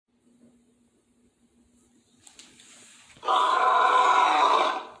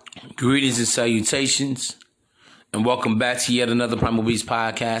Greetings and salutations, and welcome back to yet another Primal Beast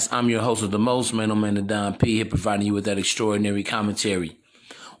podcast. I'm your host with the most, man, the Don P, here providing you with that extraordinary commentary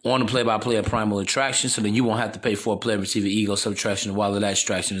on the play-by-play of Primal Attraction, so that you won't have to pay for a play, receive ego, subtraction, while of that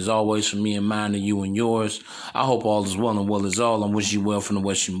extraction. As always, from me and mine, and you and yours, I hope all is well and well is all. I'm wishing you well from the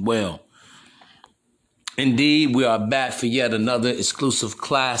wishing well. Indeed, we are back for yet another exclusive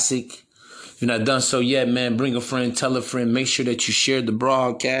classic. If you're not done so yet, man, bring a friend, tell a friend, make sure that you share the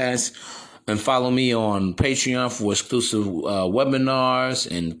broadcast and follow me on Patreon for exclusive webinars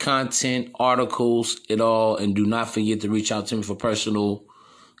and content, articles, it all. And do not forget to reach out to me for personal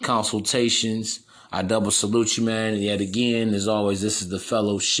consultations. I double salute you, man. And yet again, as always, this is the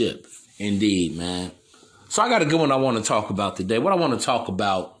fellowship. Indeed, man. So I got a good one I want to talk about today. What I want to talk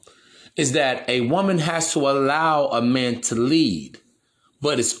about is that a woman has to allow a man to lead,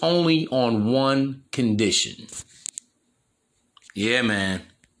 but it's only on one condition. Yeah, man.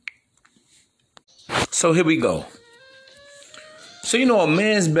 So here we go. So, a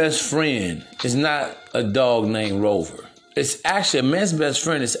man's best friend is not a dog named Rover. It's actually, a man's best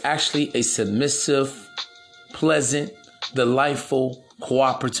friend is actually a submissive, pleasant, delightful,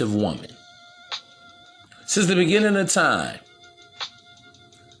 cooperative woman. Since the beginning of time,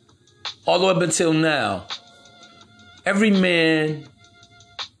 all the way up until now, every man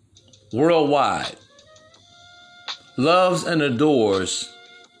worldwide loves and adores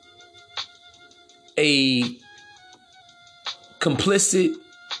a complicit,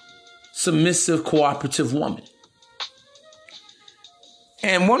 submissive, cooperative woman.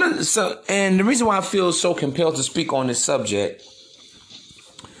 And the reason why I feel so compelled to speak on this subject,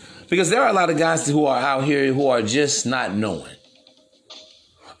 because there are a lot of guys who are out here who are just not knowing.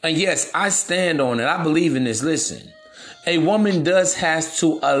 And yes, I stand on it. I believe in this. Listen, a woman has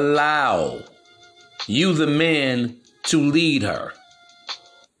to allow you, the man, to lead her.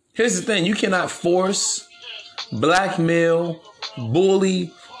 Here's the thing. You cannot force, blackmail,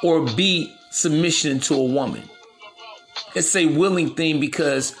 bully, or beat submission to a woman. It's a willing thing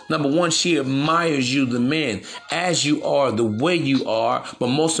because, number one, she admires you, the man, as you are, the way you are. But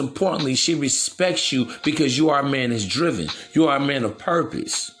most importantly, she respects you because you are a man that's driven. You are a man of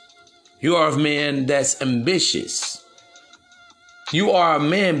purpose. You are a man that's ambitious. You are a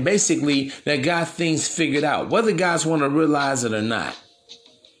man, basically, that got things figured out, whether guys want to realize it or not.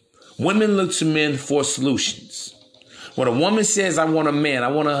 Women look to men for solutions. When a woman says, I want a man, I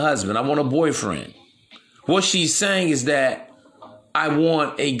want a husband, I want a boyfriend, what she's saying is that I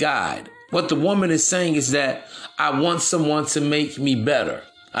want a guide. What the woman is saying is that I want someone to make me better.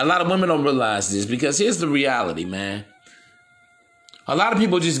 A lot of women don't realize this because here's the reality, man. A lot of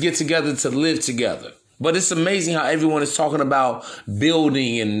people just get together to live together. But it's amazing how everyone is talking about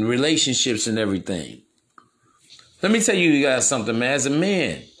building and relationships and everything. Let me tell you guys something, man. As a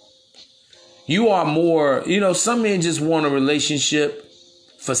man, you are more, some men just want a relationship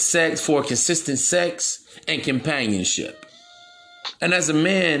for sex, for consistent sex and companionship. And as a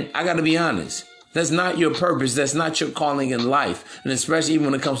man, I got to be honest, that's not your purpose. That's not your calling in life. And especially even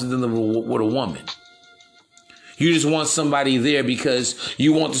when it comes to dealing with a woman. You just want somebody there because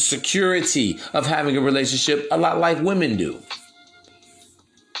you want the security of having a relationship, a lot like women do.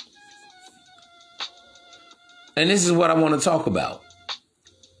 And this is what I want to talk about.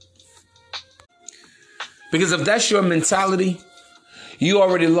 Because if that's your mentality, you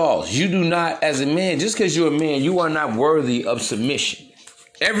already lost. You do not, as a man, just because you're a man, you are not worthy of submission.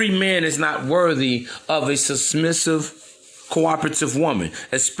 Every man is not worthy of a submissive, cooperative woman,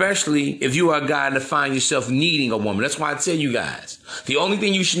 especially if you are a guy that find yourself needing a woman. That's why I tell you guys, the only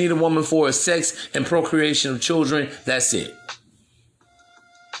thing you should need a woman for is sex and procreation of children. That's it.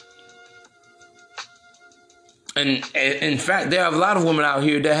 And in fact, there are a lot of women out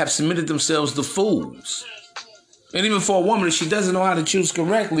here that have submitted themselves to fools. And even for a woman, if she doesn't know how to choose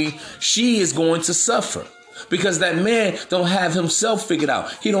correctly, she is going to suffer. Because that man don't have himself figured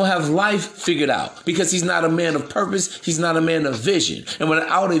out. He don't have life figured out. Because he's not a man of purpose. He's not a man of vision. And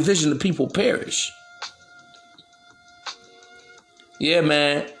without a vision, the people perish. Yeah,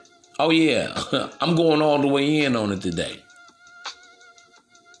 man. Oh, yeah. I'm going all the way in on it today.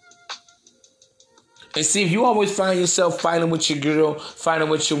 And see, if you always find yourself fighting with your girl, fighting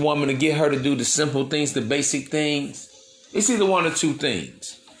with your woman to get her to do the simple things, the basic things, it's either one or two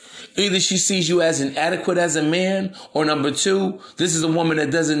things. Either she sees you as inadequate as a man, or number two, this is a woman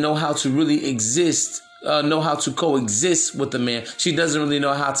that doesn't know how to really exist, know how to coexist with a man. She doesn't really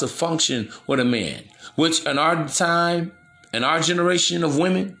know how to function with a man, which in our time, in our generation of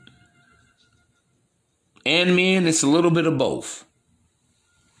women and men, it's a little bit of both.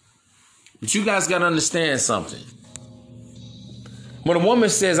 But you guys got to understand something. When a woman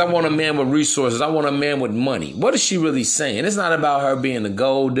says, I want a man with resources, I want a man with money, what is she really saying? It's not about her being a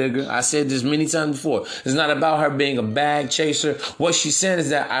gold digger. I said this many times before. It's not about her being a bag chaser. What she's saying is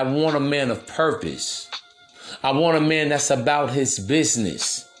that I want a man of purpose. I want a man that's about his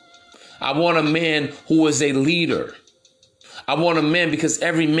business. I want a man who is a leader. I want a man because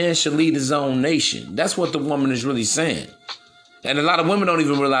every man should lead his own nation. That's what the woman is really saying. And a lot of women don't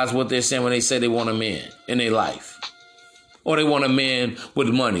even realize what they're saying when they say they want a man in their life. Or they want a man with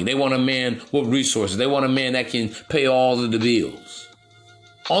money. They want a man with resources. They want a man that can pay all of the bills.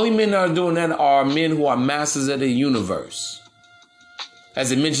 Only men that are doing that are men who are masters of the universe.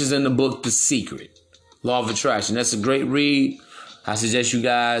 As it mentions in the book, The Secret, Law of Attraction. That's a great read. I suggest you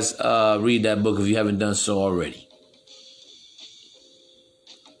guys read that book if you haven't done so already.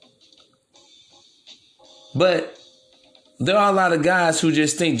 But there are a lot of guys who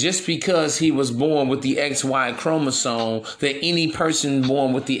just think just because he was born with the XY chromosome, that any person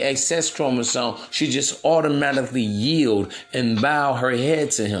born with the XX chromosome should just automatically yield and bow her head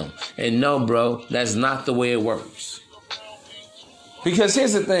to him. And no, bro, that's not the way it works. Because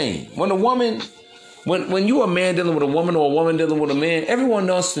here's the thing. When a woman, when you're a man dealing with a woman or a woman dealing with a man, everyone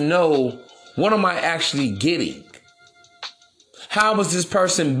wants to know, what am I actually getting? How is this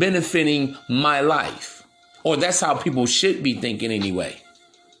person benefiting my life? Or that's how people should be thinking anyway.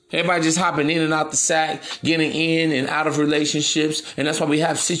 Everybody just hopping in and out the sack, getting in and out of relationships. And that's why we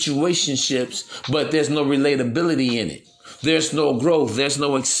have situationships, but there's no relatability in it. There's no growth. There's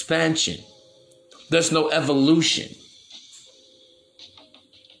no expansion. There's no evolution.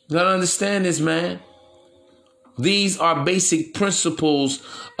 You gotta understand this, man. These are basic principles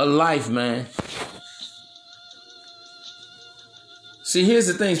of life, man. See, here's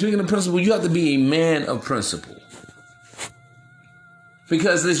the thing. Speaking of principle, you have to be a man of principle.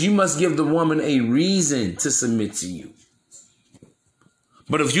 Because you must give the woman a reason to submit to you.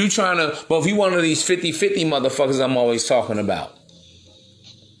 But if you one of these 50-50 motherfuckers I'm always talking about.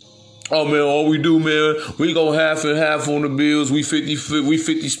 Oh, man, all we do, man, we go half and half on the bills. We 50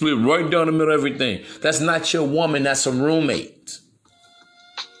 split right down the middle of everything. That's not your woman. That's a roommate.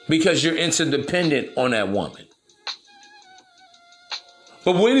 Because you're interdependent on that woman.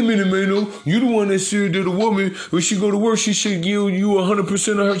 But wait a minute, man, you the one that said that a woman, when she go to work, she should give you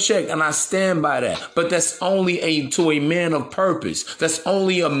 100% of her check. And I stand by that. But that's only to a man of purpose. That's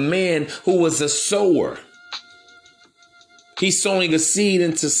only a man who is a sower. He's sowing a seed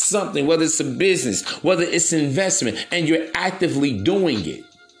into something, whether it's a business, whether it's investment, and you're actively doing it.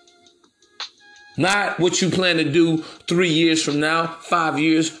 Not what you plan to do 3 years from now, 5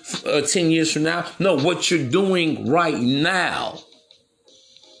 years, 10 years from now. No, what you're doing right now.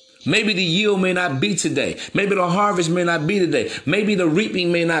 Maybe the yield may not be today. Maybe the harvest may not be today. Maybe the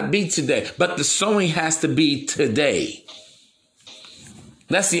reaping may not be today. But the sowing has to be today.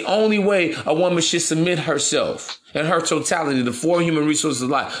 That's the only way a woman should submit herself and her totality, the four human resources of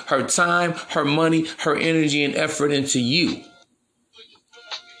life, her time, her money, her energy and effort into you.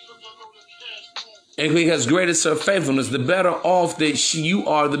 And because greater is her faithfulness, the better off that you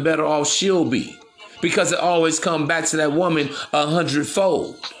are, the better off she'll be. Because it always comes back to that woman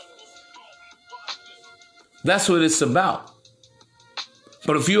 100-fold. That's what it's about.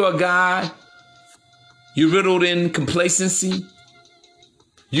 But if you're a guy, you're riddled in complacency,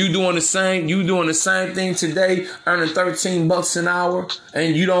 you doing the same thing today, earning $13 an hour,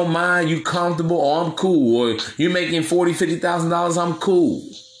 and you don't mind, you comfortable, oh, I'm cool, or you're making $40,000, $50,000, I'm cool.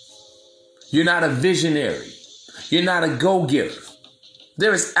 You're not a visionary. You're not a go-getter.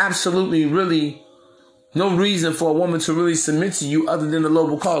 There is absolutely really no reason for a woman to really submit to you other than the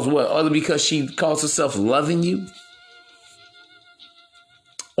noble cause. What? Other because she calls herself loving you?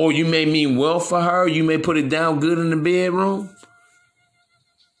 Or you may mean well for her. You may put it down good in the bedroom.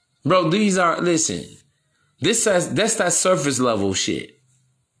 Bro, listen, that's that surface level shit.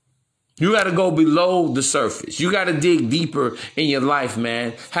 You got to go below the surface. You got to dig deeper in your life,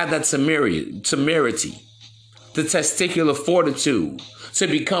 man. Have that temerity, the testicular fortitude to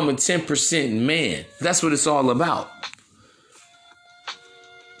become a 10% man. That's what it's all about.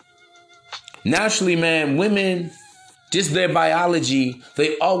 Naturally, man, women, just their biology,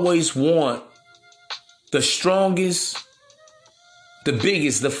 they always want the strongest, the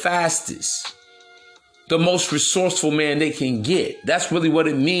biggest, the fastest, the most resourceful man they can get. That's really what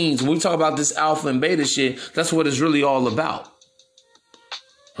it means. When we talk about this alpha and beta shit, that's what it's really all about.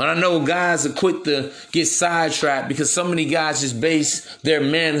 And I know guys are quick to get sidetracked because so many guys just base their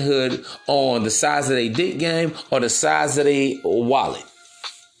manhood on the size of their dick game or the size of their wallet,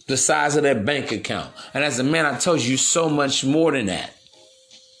 the size of their bank account. And as a man, I told you so much more than that.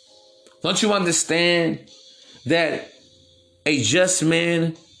 Don't you understand that a just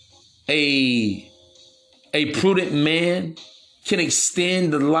man, a prudent man can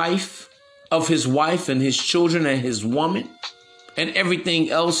extend the life of his wife and his children and his woman and everything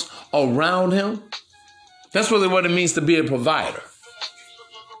else around him. That's really what it means to be a provider.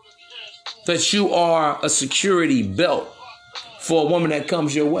 That you are a security belt for a woman that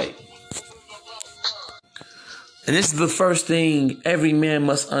comes your way. And this is the first thing every man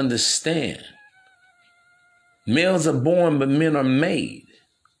must understand. Males are born, but men are made.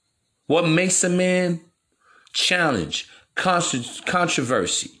 What makes a man? Challenge,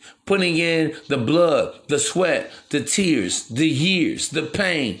 controversy, putting in the blood, the sweat, the tears, the years, the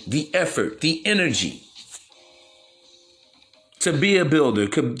pain, the effort, the energy. To be a builder,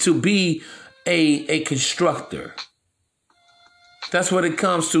 to be a constructor. That's what it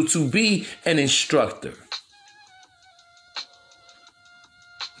comes to be an instructor.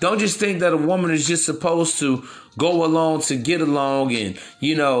 Don't just think that a woman is just supposed to go along to get along and,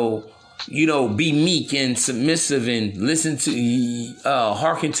 be meek and submissive and listen to,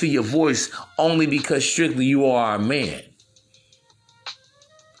 hearken to your voice only because strictly you are a man.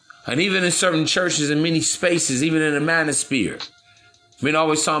 And even in certain churches and many spaces, even in the manosphere, we're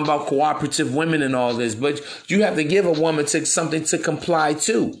always talking about cooperative women and all this, but you have to give a woman something to comply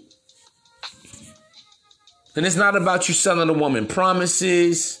to. And it's not about you selling a woman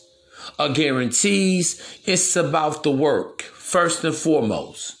promises or guarantees. It's about the work, first and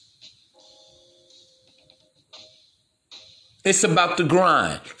foremost. It's about the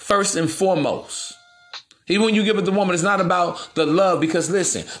grind, first and foremost. Even when you give it to the woman, it's not about the love, because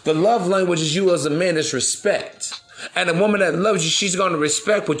listen, the love language is you as a man is respect. And a woman that loves you, she's going to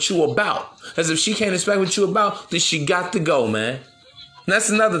respect what you about. As if she can't respect what you about, then she got to go, man. And that's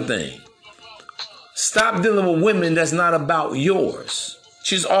another thing. Stop dealing with women that's not about yours.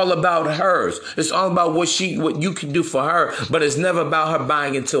 She's all about hers. It's all about what you can do for her, but it's never about her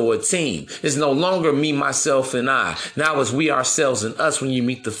buying into a team. It's no longer me, myself, and I. Now it's we, ourselves, and us when you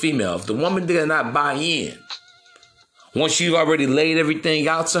meet the female. If the woman did not buy in, once you've already laid everything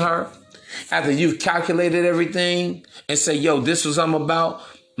out to her, after you've calculated everything and say, yo, this is what I'm about,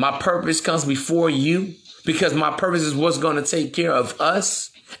 my purpose comes before you, because my purpose is what's going to take care of us.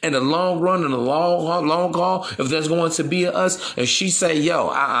 In the long run, in the long haul, if there's going to be us, and she say, yo,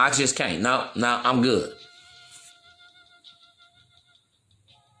 I just can't. No, I'm good.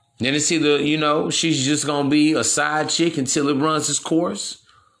 Then it's either, she's just going to be a side chick until it runs its course,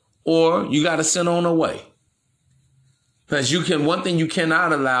 or you got to send her on her way. Because one thing you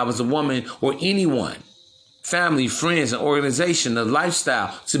cannot allow as a woman or anyone, family, friends, an organization, a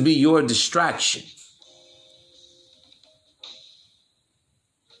lifestyle, to be your distraction.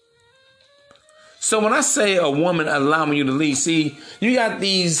 So when I say a woman allowing you to lead, see, you got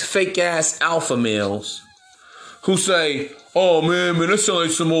these fake ass alpha males who say, oh man, that sounds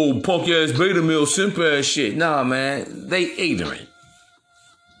like some old punk ass beta male simp ass shit. Nah, man, they ignorant.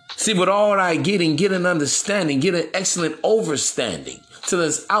 See, but all I get an understanding, get an excellent overstanding to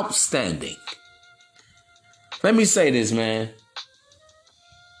this outstanding. Let me say this, man.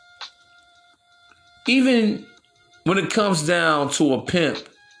 Even when it comes down to a pimp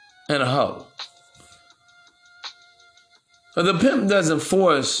and a hoe, the pimp doesn't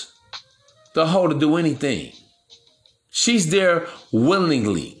force the hoe to do anything. She's there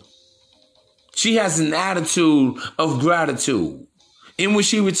willingly. She has an attitude of gratitude. And when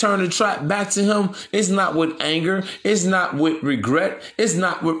she returns back to him, it's not with anger. It's not with regret. It's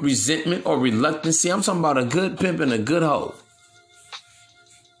not with resentment or reluctancy. I'm talking about a good pimp and a good hoe.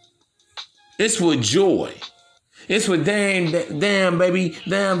 It's with joy. It's with damn, baby,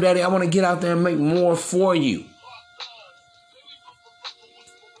 damn, daddy, I want to get out there and make more for you.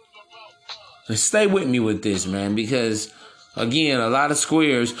 And stay with me with this, man, because, again, a lot of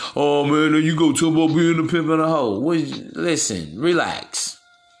squares, oh, man, there you go, talk about being a pimp and a hoe. Listen, relax.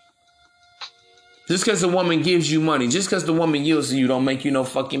 Just because a woman gives you money, just because the woman yields to you, don't make you no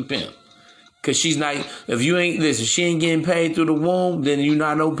fucking pimp. Because she's not, if you ain't, listen, she ain't getting paid through the womb, then you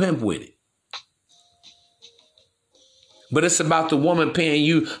not no pimp with it. But it's about the woman paying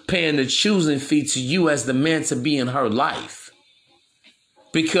the choosing fee to you as the man to be in her life.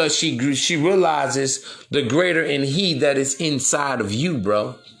 Because she realizes the greater in he that is inside of you,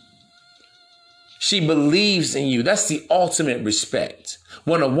 bro. She believes in you. That's the ultimate respect.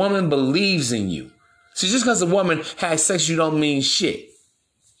 When a woman believes in you. See, just because a woman has sex, you don't mean shit.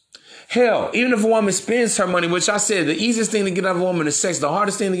 Hell, even if a woman spends her money, which I said, the easiest thing to get out of a woman is sex. The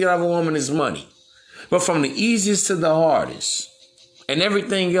hardest thing to get out of a woman is money. But from the easiest to the hardest, and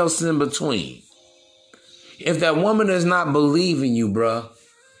everything else in between, if that woman does not believe in you, bruh,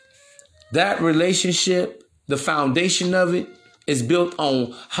 that relationship the foundation of it is built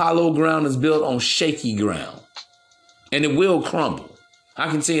on hollow ground, is built on shaky ground. And it will crumble. I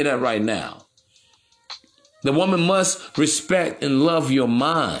can tell you that right now. The woman must respect and love your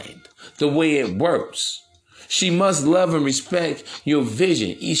mind the way it works. She must love and respect your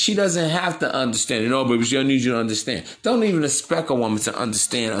vision. She doesn't have to understand it. No, baby, she needs you to understand. Don't even expect a woman to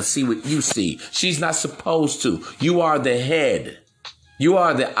understand or see what you see. She's not supposed to. You are the head. You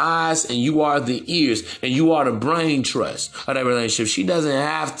are the eyes and you are the ears and you are the brain trust of that relationship. She doesn't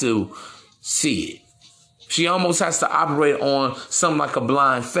have to see it. She almost has to operate on something like a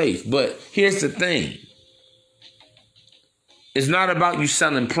blind faith. But here's the thing. It's not about you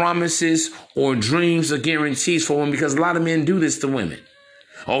selling promises or dreams or guarantees for women, because a lot of men do this to women.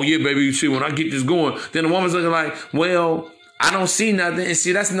 Oh, yeah, baby, you see, when I get this going, then the woman's looking like, well, I don't see nothing. And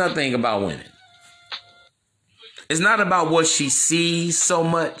see, that's another thing about women. It's not about what she sees so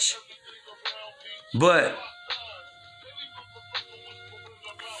much, but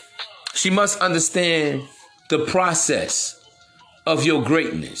she must understand the process of your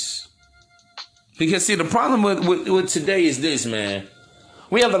greatness. Because, see, the problem with today is this, man.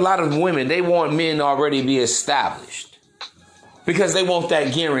 We have a lot of women, they want men to already be established because they want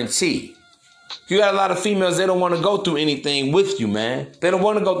that guarantee. You got a lot of females, they don't want to go through anything with you, man. They don't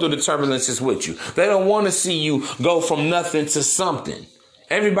want to go through the turbulences with you. They don't want to see you go from nothing to something.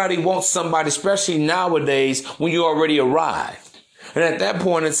 Everybody wants somebody, especially nowadays when you already arrived. And at that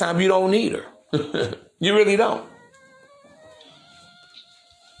point in time, you don't need her. You really don't.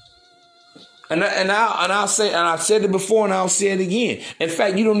 And I'll say, and I've said it before and I'll say it again. In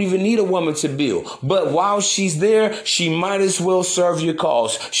fact, you don't even need a woman to build. But while she's there, she might as well serve your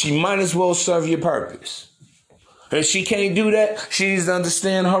cause. She might as well serve your purpose. And she can't do that. She needs to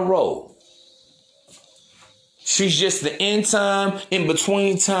understand her role. She's just the in time, in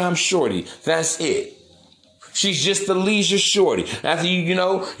between time shorty. That's it. She's just the leisure shorty. After you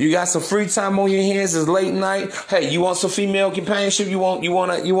got some free time on your hands, it's late night. Hey, you want some female companionship? You want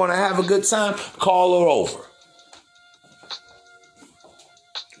to have a good time? Call her over.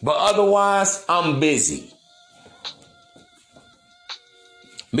 But otherwise, I'm busy.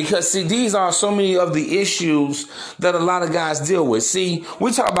 Because, see, these are so many of the issues that a lot of guys deal with. See,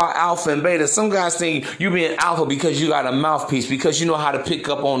 we talk about alpha and beta. Some guys think you being alpha because you got a mouthpiece, because you know how to pick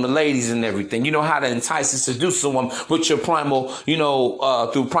up on the ladies and everything. You know how to entice and seduce someone with your primal,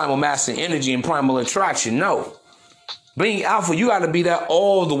 through primal masculine energy and primal attraction. No. Being alpha, you got to be that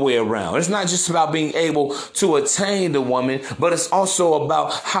all the way around. It's not just about being able to attain the woman, but it's also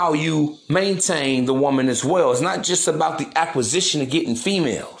about how you maintain the woman as well. It's not just about the acquisition of getting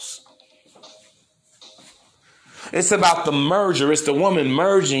females. It's about the merger. It's the woman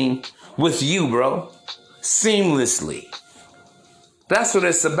merging with you, bro. Seamlessly. That's what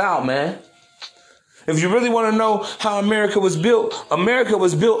it's about, man. If you really want to know how America was built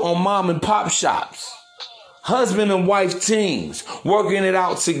on mom and pop shops. Husband and wife teams working it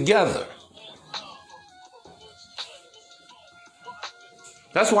out together.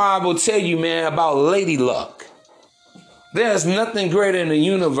 That's why I will tell you, man, about lady luck. There's nothing greater in the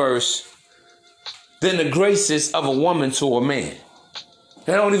universe than the graces of a woman to a man.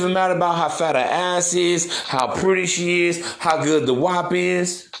 It don't even matter about how fat her ass is, how pretty she is, how good the wop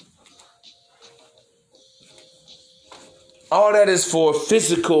is. All that is for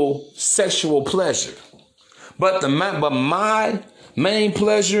physical, sexual pleasure. But my main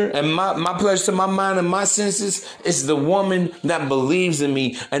pleasure and my pleasure to my mind and my senses is the woman that believes in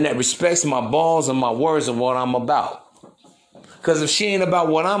me and that respects my balls and my words and what I'm about. Because if she ain't about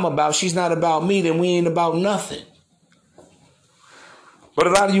what I'm about, she's not about me, then we ain't about nothing. But a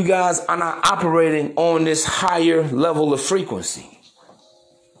lot of you guys are not operating on this higher level of frequency.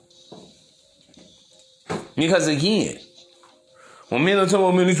 Because again, when men are talking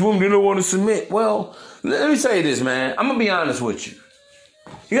about, man, these women, they don't want to submit. Well, let me say this, man. I'm going to be honest with you.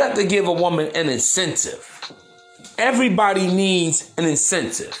 You have to give a woman an incentive. Everybody needs an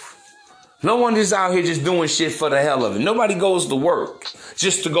incentive. No one is out here just doing shit for the hell of it. Nobody goes to work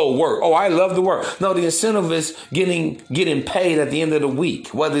just to go work. Oh, I love to work. No, the incentive is getting paid at the end of the week,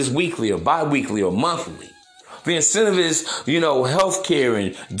 whether it's weekly or bi-weekly or monthly. The incentive is, health care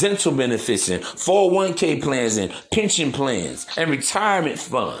and dental benefits and 401k plans and pension plans and retirement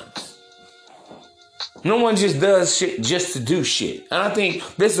funds. No one just does shit just to do shit. And I think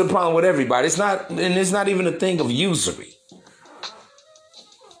this is a problem with everybody. It's not even a thing of usury.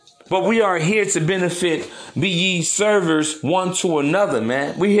 But we are here to benefit, be ye servers one to another,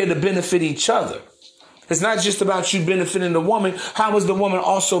 man. We're here to benefit each other. It's not just about you benefiting the woman. How is the woman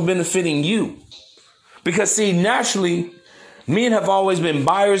also benefiting you? Because, see, naturally, Men have always been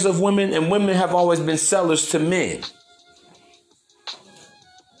buyers of women, and women have always been sellers to men.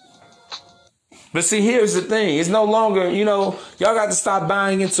 But see, here's the thing. It's no longer, y'all got to stop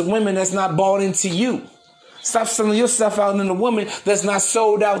buying into women that's not bought into you. Stop selling yourself out into a woman that's not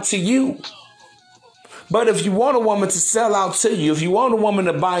sold out to you. But if you want a woman to sell out to you, if you want a woman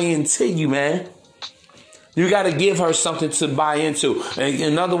to buy into you, man, you got to give her something to buy into.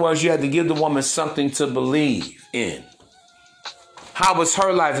 In other words, you have to give the woman something to believe in. How is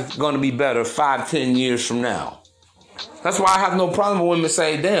her life going to be better 5-10 years from now? That's why I have no problem with women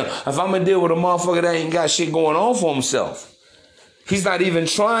saying, damn, if I'm going to deal with a motherfucker that ain't got shit going on for himself, he's not even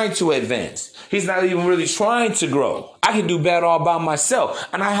trying to advance. He's not even really trying to grow. I can do better all by myself.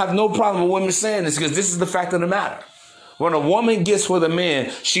 And I have no problem with women saying this because this is the fact of the matter. When a woman gets with a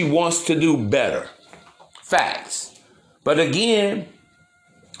man, she wants to do better. Facts. But again,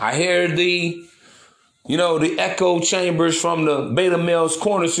 I hear the echo chambers from the beta male's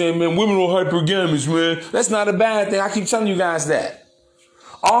corner saying, man, women are hypergamous, man. That's not a bad thing. I keep telling you guys that.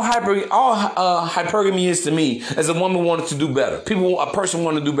 All hypergamy is to me as a woman wanted to do better. A person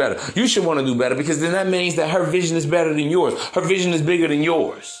want to do better. You should want to do better because then that means that her vision is better than yours. Her vision is bigger than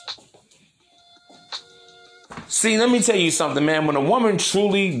yours. See, let me tell you something, man. When a woman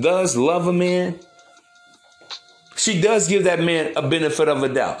truly does love a man, she does give that man a benefit of a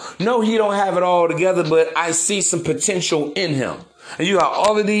doubt. No, he don't have it all together, but I see some potential in him. And you got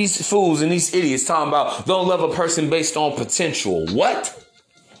all of these fools and these idiots talking about don't love a person based on potential. What?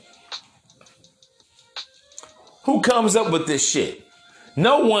 Who comes up with this shit?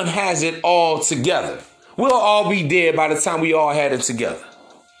 No one has it all together. We'll all be dead by the time we all had it together.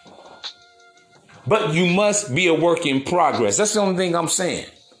 But you must be a work in progress. That's the only thing I'm saying.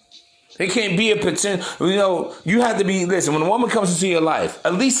 It can't be a potential. You have to be. Listen, when a woman comes into your life,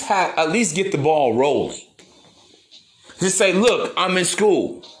 at least get the ball rolling. Just say, look, I'm in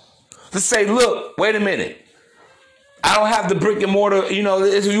school. Just say, look, wait a minute. I don't have the brick and mortar.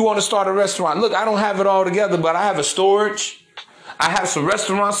 If you want to start a restaurant, look, I don't have it all together, but I have a storage. I have some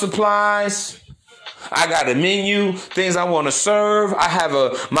restaurant supplies. I got a menu, things I want to serve. I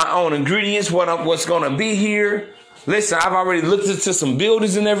have my own ingredients, what's going to be here. Listen, I've already looked into some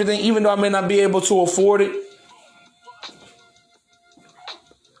buildings and everything, even though I may not be able to afford it.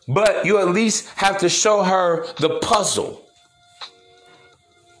 But you at least have to show her the puzzle.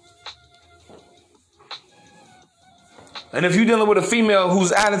 And if you're dealing with a female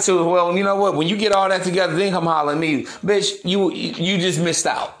whose attitude, well, you know what? When you get all that together, then come holler at me. Bitch, you just missed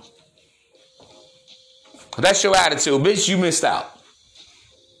out. That's your attitude. Bitch, you missed out.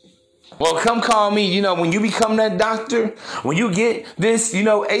 Well, come call me, when you become that doctor, when you get this,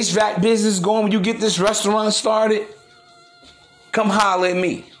 HVAC business going, when you get this restaurant started, come holler at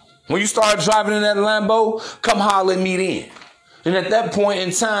me. When you start driving in that Lambo, come holler at me then. And at that point in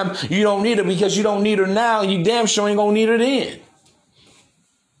time, you don't need her because you don't need her now. And you damn sure ain't going to need her then.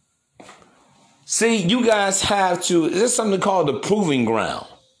 See, you guys have to, there's something called the proving ground.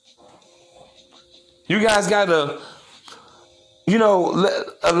 You guys got to,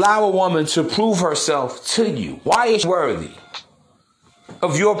 allow a woman to prove herself to you. Why is she worthy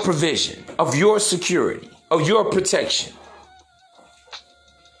of your provision, of your security, of your protection?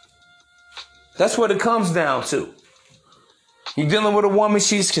 That's what it comes down to. You're dealing with a woman,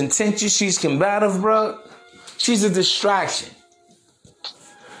 she's contentious, she's combative, bro. She's a distraction.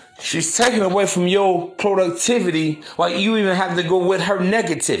 She's taken away from your productivity while you even have to go with her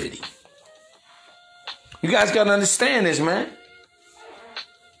negativity. You guys got to understand this, man.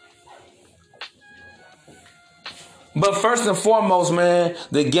 But first and foremost, man,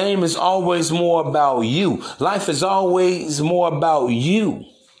 the game is always more about you. Life is always more about you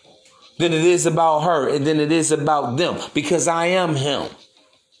than it is about her and than it is about them, because I am him.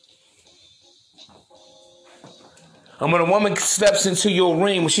 And when a woman steps into your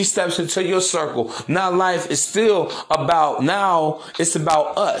ring, when she steps into your circle, now life is still about, now it's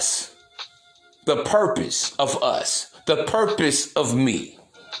about us. The purpose of us. The purpose of me.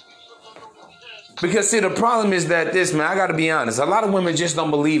 Because see, the problem is that I got to be honest. A lot of women just don't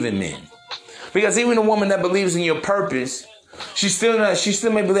believe in men. Because even a woman that believes in your purpose, she still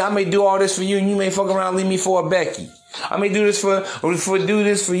may believe, I may do all this for you and you may fuck around and leave me for a Becky. I may do this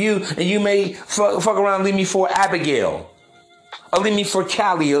for you and you may fuck around and leave me for Abigail. Or leave me for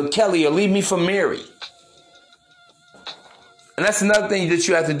Kelly or leave me for Mary. And that's another thing that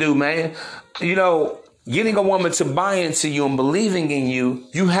you have to do, man. Getting a woman to buy into you and believing in you,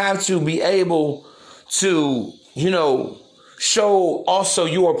 you have to be able to, show also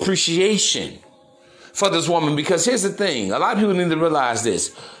your appreciation for this woman. Because here's the thing. A lot of people need to realize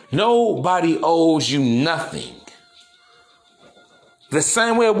this. Nobody owes you nothing. The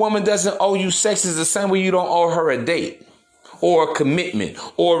same way a woman doesn't owe you sex is the same way you don't owe her a date or a commitment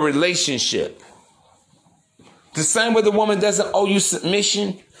or a relationship. The same way the woman doesn't owe you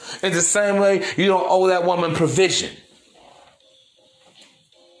submission is the same way you don't owe that woman provision.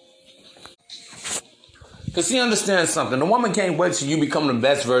 Because see, understand something. The woman can't wait till you become the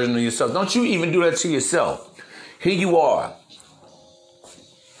best version of yourself. Don't you even do that to yourself. Here you are.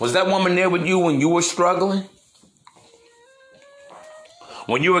 Was that woman there with you when you were struggling?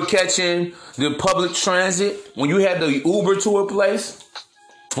 When you were catching the public transit? When you had the Uber to a place?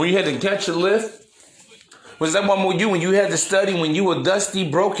 When you had to catch a lift? Was that woman with you when you had to study, when you were dusty,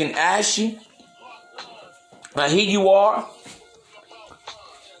 broken, ashy? Now here you are.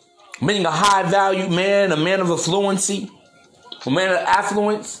 Being a high-value man, a man of affluency, a man of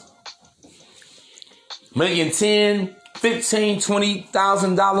affluence, making $10,000, $15,000,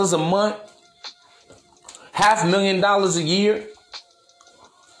 $20,000 a month, $500,000 a year.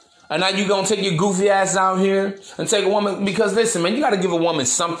 And now you gonna take your goofy ass out here and take a woman, because listen, man, you gotta give a woman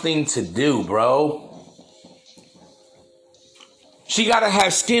something to do, bro. She gotta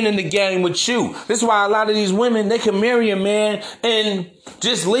have skin in the game with you. This is why a lot of these women, they can marry a man and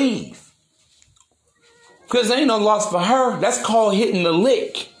just leave. Because there ain't no loss for her. That's called hitting the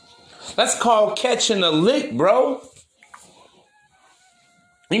lick. That's called catching a lick, bro.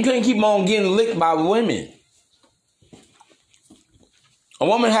 You can't keep on getting licked by women. A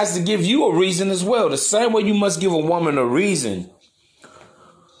woman has to give you a reason as well. The same way you must give a woman a reason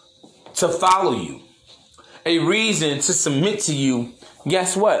to follow you, a reason to submit to you.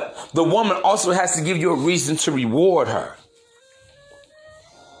 Guess what? The woman also has to give you a reason to reward her.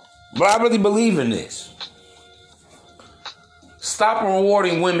 But I really believe in this. Stop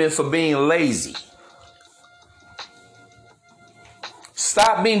rewarding women for being lazy.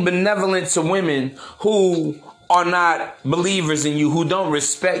 Stop being benevolent to women who are not believers in you, who don't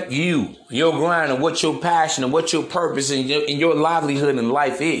respect you, your grind, and what your passion and what your purpose and your livelihood in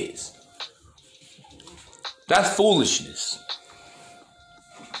life is. That's foolishness.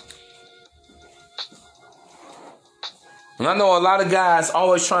 And I know a lot of guys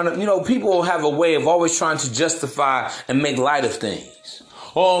always trying to, people have a way of always trying to justify and make light of things.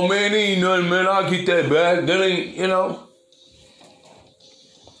 Oh, man, ain't nothing, man. I'll get that back. That ain't,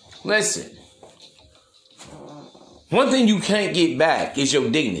 Listen. One thing you can't get back is your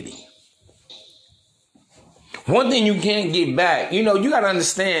dignity. One thing you can't get back, you got to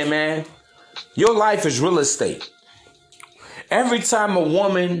understand, man, your life is real estate. Every time a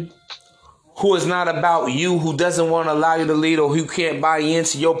woman who is not about you, who doesn't want to allow you to lead, or who can't buy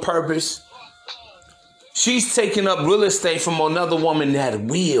into your purpose, she's taking up real estate from another woman that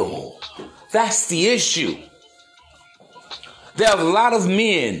will. That's the issue. There are a lot of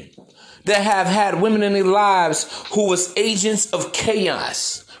men that have had women in their lives who was agents of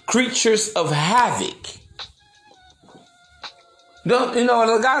chaos, creatures of havoc. This is how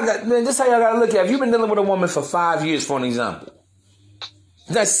y'all gotta look at it. If you've been dealing with a woman for 5 years, for an example,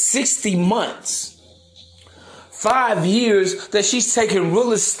 that's 60 months. 5 years that she's taking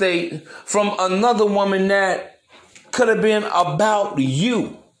real estate from another woman that could have been about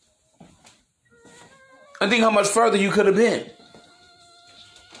you. And think how much further you could have been.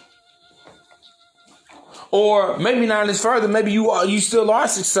 Or maybe not as further, maybe you still are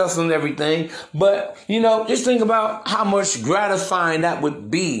successful in everything, but just think about how much gratifying that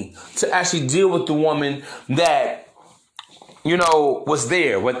would be to actually deal with the woman that was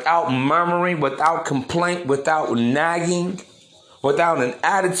there without murmuring, without complaint, without nagging, without an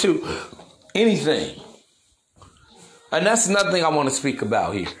attitude, anything. And that's another thing I want to speak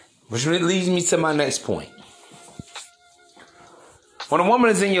about here, which leads me to my next point. When a woman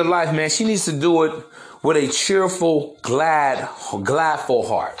is in your life, man, she needs to do it with a cheerful, gladful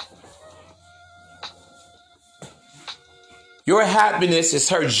heart. Your happiness is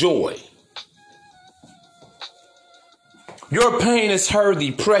her joy. Your pain is her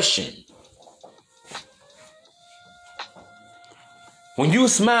depression. When you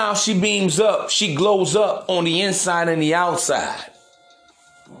smile, she beams up. She glows up on the inside and the outside.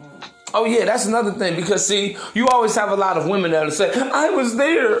 Oh, yeah, that's another thing. Because, see, you always have a lot of women that will say, I was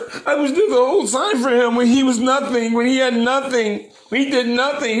there. I was there the whole time for him when he was nothing, when he had nothing. He did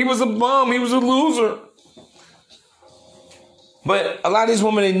nothing. He was a bum. He was a loser. But a lot of these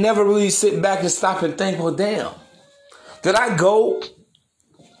women, they never really sit back and stop and think, well, damn. Did I go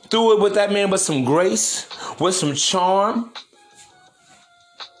through it with that man with some grace, with some charm?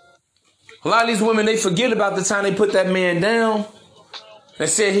 A lot of these women, they forget about the time they put that man down. They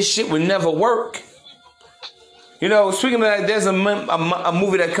said his shit would never work. Speaking of that, there's a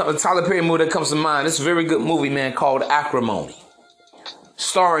movie a Tyler Perry movie that comes to mind. It's a very good movie, man, called Acrimony.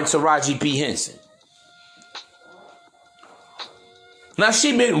 starring Taraji P. Henson. Now,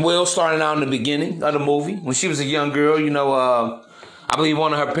 she meant well starting out in the beginning of the movie. When she was a young girl, I believe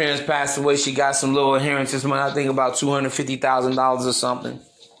one of her parents passed away. She got some little inheritance money, I think about $250,000 or something.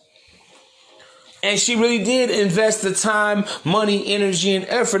 And she really did invest the time, money, energy, and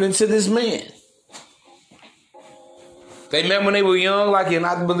effort into this man. They met when they were young, like in,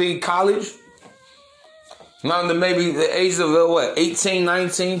 I believe, college. Around maybe the age of, 18,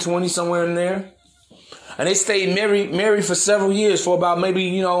 19, 20, somewhere in there. And they stayed married for several years, for about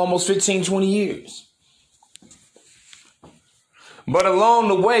maybe, almost 15, 20 years. But along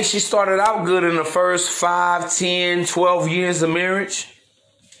the way, she started out good in the first 5, 10, 12 years of marriage.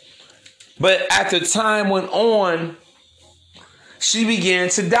 But as the time went on, she began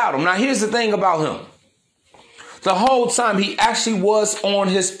to doubt him. Now, here's the thing about him. The whole time, he actually was on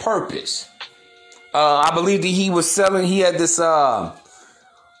his purpose. I believe that he was selling, he had this, what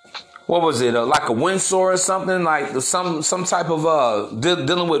was it, like a Windsor or something, like some type of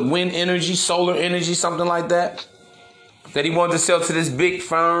dealing with wind energy, solar energy, something like that he wanted to sell to this big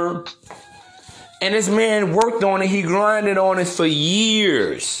firm. And this man worked on it, he grinded on it for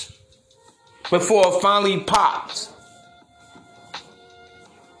years before it finally popped.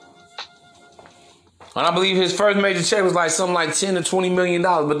 And I believe his first major check was like something like $10 to $20 million,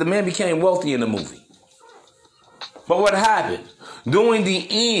 but the man became wealthy in the movie. But what happened? During the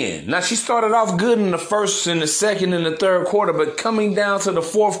end, now she started off good in the first and the second and the third quarter, but coming down to the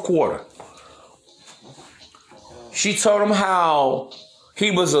fourth quarter, she told him how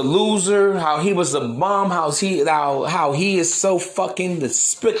he was a loser, how he was a bum, how he is so fucking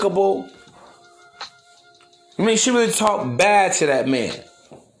despicable. I mean, she really talked bad to that man.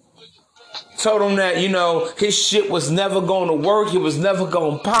 Told him that, his shit was never going to work. It was never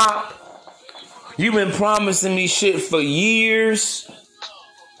going to pop. You've been promising me shit for years.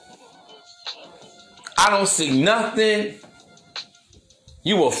 I don't see nothing.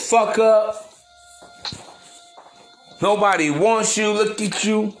 You a fuck up. Nobody wants you. Look at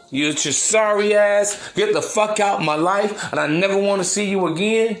you. You're just sorry ass. Get the fuck out of my life. And I never want to see you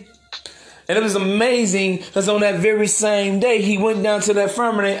again. And it was amazing because on that very same day, he went down to that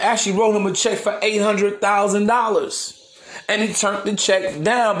firm and they actually wrote him a check for $800,000. And he turned the check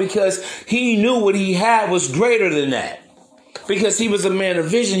down because he knew what he had was greater than that. Because he was a man of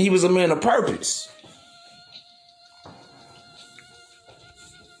vision. He was a man of purpose.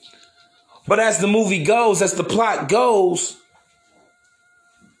 But as the movie goes, as the plot goes,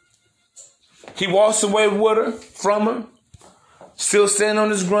 he walks away with her, from her, still standing on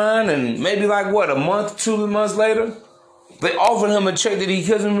his grind, and maybe like a month, 2 months later, they offered him a check that he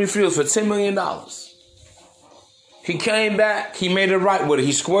couldn't refuse for $10 million. He came back, he made it right with her,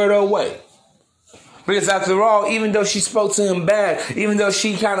 he squared her away. Because after all, even though she spoke to him bad, even though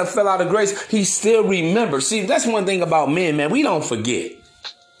she kind of fell out of grace, he still remembered. See, that's one thing about men, man, we don't forget.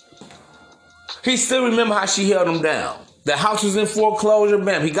 He still remember how she held him down. The house was in foreclosure,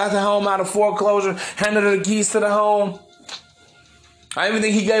 bam, he got the home out of foreclosure, handed her the keys to the home. I even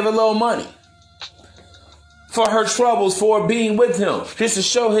think he gave her a little money for her troubles, for being with him, just to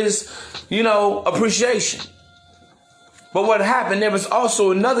show his, appreciation. But what happened, there was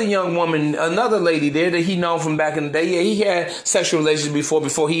also another young woman, another lady there that he known from back in the day. Yeah, he had sexual relations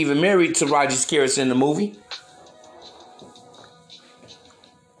before he even married Taraji Scaris in the movie.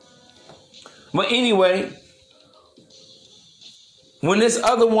 But anyway, when this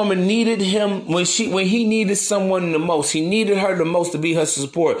other woman needed him, when he needed someone the most, he needed her the most to be her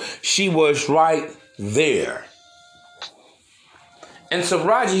support, she was right there. And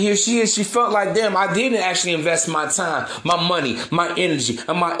Taraji, here she is, she felt like, damn, I didn't actually invest my time, my money, my energy,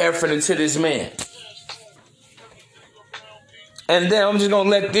 and my effort into this man. And then I'm just going to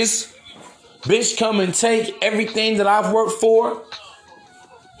let this bitch come and take everything that I've worked for.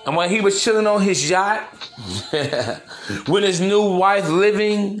 And when he was chilling on his yacht with his new wife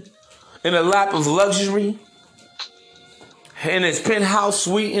living in a lap of luxury in his penthouse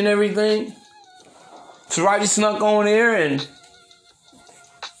suite and everything, Taraji snuck on there and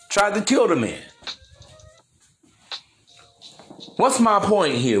tried to kill the man. What's my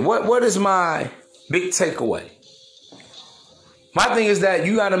point here? What is my big takeaway? My thing is that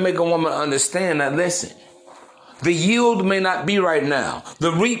you got to make a woman understand that, listen, the yield may not be right now.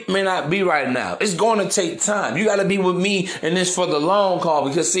 The reap may not be right now. It's going to take time. You got to be with me in this for the long haul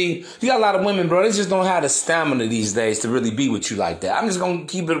because, see, you got a lot of women, bro, they just don't have the stamina these days to really be with you like that. I'm just going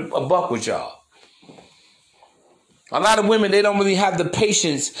to keep it a buck with y'all. A lot of women, they don't really have the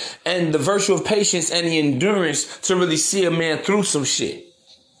patience and the virtue of patience and the endurance to really see a man through some shit.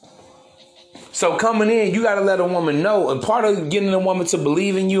 So coming in, you got to let a woman know. And part of getting a woman to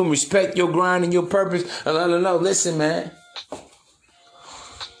believe in you and respect your grind and your purpose, and let her know, listen, man,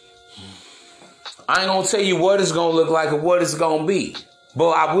 I ain't going to tell you what it's going to look like or what it's going to be. But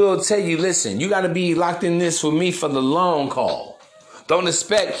I will tell you, listen, you got to be locked in this for me for the long haul. Don't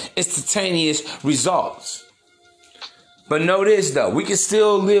expect instantaneous results. But know this, though. We can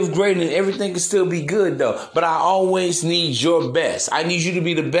still live great and everything can still be good, though. But I always need your best. I need you to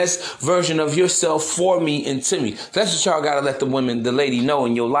be the best version of yourself for me and to me. That's what y'all got to let the women, the lady know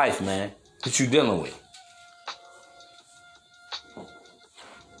in your life, man, that you're dealing with.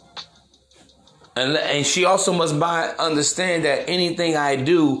 And she also must understand that anything I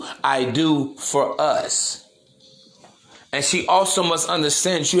do for us. And she also must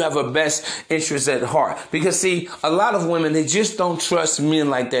understand you have her best interest at heart. Because, see, a lot of women, they just don't trust men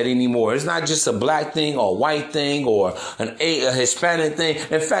like that anymore. It's not just a black thing or a white thing or a Hispanic thing.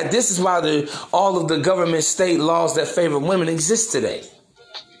 In fact, this is why all of the government state laws that favor women exist today.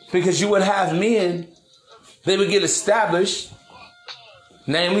 Because you would have men, they would get established.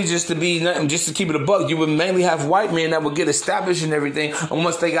 Namely, just to keep it a buck, you would mainly have white men that would get established and everything. And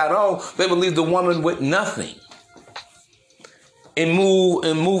once they got old, they would leave the woman with nothing. And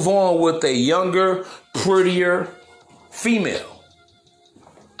move on with a younger, prettier female.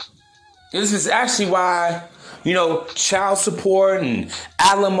 This is actually why, child support and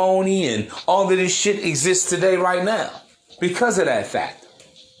alimony and all of this shit exists today right now. Because of that fact.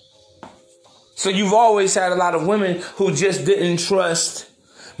 So you've always had a lot of women who just didn't trust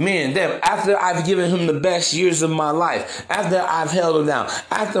men. Them, after I've given him the best years of my life, after I've held him down,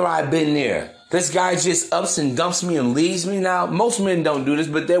 after I've been there, this guy just ups and dumps me and leaves me. Now, most men don't do this,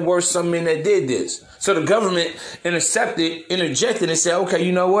 but there were some men that did this. So the government interjected and said, okay,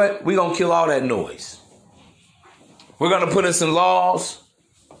 you know what? We're going to kill all that noise. We're going to put in some laws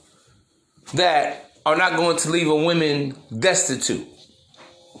that are not going to leave a woman destitute.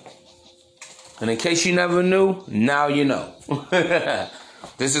 And in case you never knew, now you know.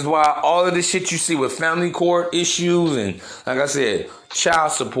 This is why all of this shit you see with family court issues and, like I said,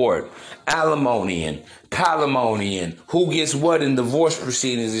 child support, alimony and palimony and who gets what in divorce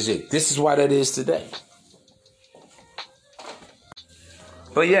proceedings and shit. This is why that is today.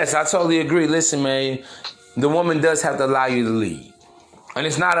 But yes, I totally agree. Listen, man, the woman does have to allow you to lead. And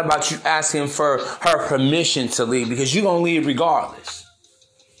it's not about you asking for her permission to lead, because you're going to lead regardless.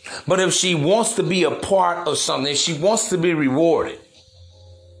 But if she wants to be a part of something, if she wants to be rewarded,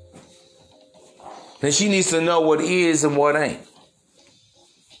 then she needs to know what is and what ain't.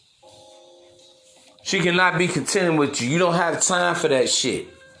 She cannot be contented with you. You don't have time for that shit.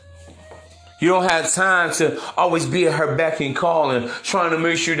 You don't have time to always be at her beck and call and trying to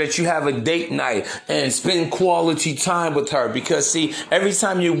make sure that you have a date night and spend quality time with her. Because, see, every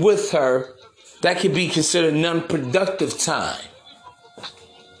time you're with her, that could be considered non-productive time.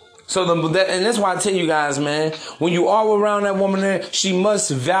 So, and that's why I tell you guys, man, when you are around that woman there, she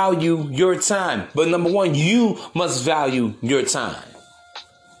must value your time. But number one, you must value your time.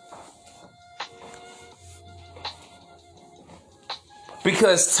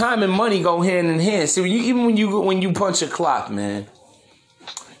 Because time and money go hand in hand. See, even when you punch a clock, man,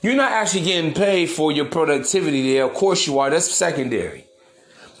 you're not actually getting paid for your productivity there. Of course you are. That's secondary.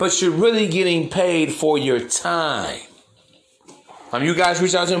 But you're really getting paid for your time. You guys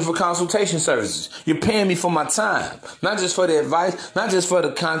reach out to me for consultation services. You're paying me for my time. Not just for the advice, not just for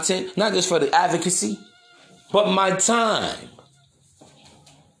the content, not just for the advocacy, but my time.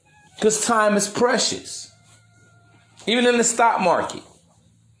 Because time is precious. Even in the stock market,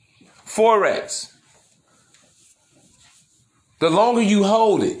 Forex, the longer you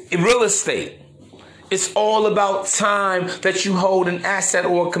hold it, in real estate, it's all about time that you hold an asset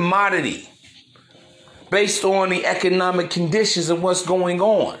or a commodity based on the economic conditions and what's going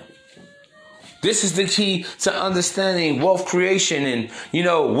on. This is the key to understanding wealth creation and,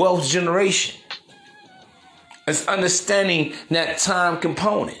 wealth generation. It's understanding that time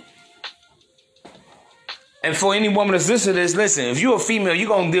component. And for any woman that's listening to this, listen, if you're a female, you're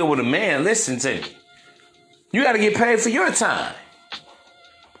going to deal with a man, listen to me. You got to get paid for your time.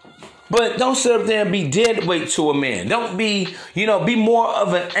 But don't sit up there and be dead weight to a man. Don't be, be more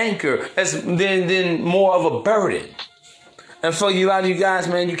of an anchor than more of a burden. And for a lot of you guys,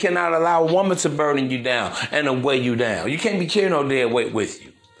 man, you cannot allow a woman to burden you down and to weigh you down. You can't be carrying no dead weight with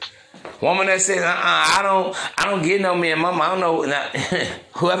you. Woman that says, I don't get no man, mama, I don't know. Now,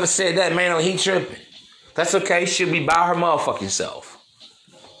 whoever said that, man, he tripping. That's okay. She'll be by her motherfucking self.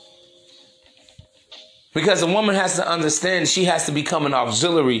 Because a woman has to understand she has to become an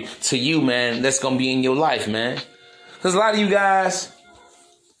auxiliary to you, man, that's going to be in your life, man. Because a lot of you guys,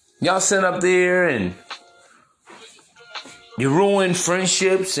 Y'all sit up there and you ruin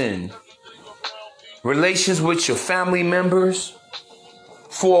friendships and relations with your family members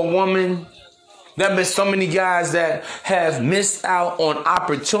for a woman. There have been so many guys that have missed out on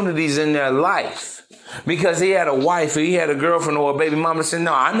opportunities in their life because he had a wife or he had a girlfriend or a baby mama said,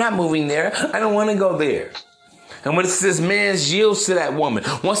 no, I'm not moving there. I don't want to go there. And when this man yields to that woman,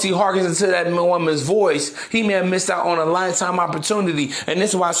 once he hearkens into that woman's voice, he may have missed out on a lifetime opportunity. And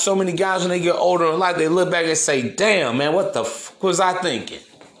this is why so many guys, when they get older in life, they look back and say, damn, man, what the fuck was I thinking?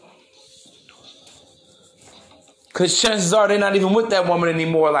 Because chances are they're not even with that woman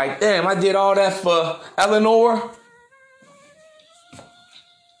anymore. Like, damn, I did all that for Eleanor.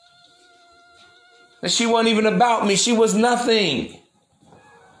 And she wasn't even about me. She was nothing.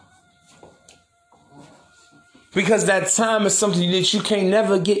 Because that time is something that you can't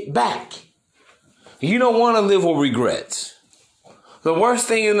never get back. You don't want to live with regrets. The worst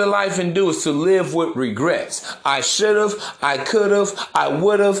thing in the life and do is to live with regrets. I should have, I could have, I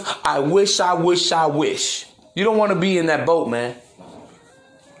would have, I wish. You don't want to be in that boat, man.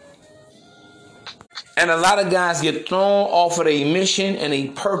 And a lot of guys get thrown off of a mission and a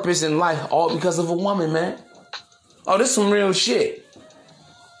purpose in life all because of a woman, man. Oh, this is some real shit.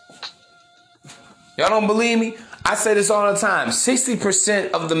 Y'all don't believe me? I say this all the time.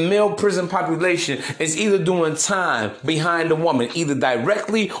 60% of the male prison population is either doing time behind a woman, either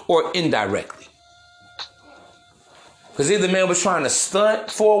directly or indirectly. Because either the man was trying to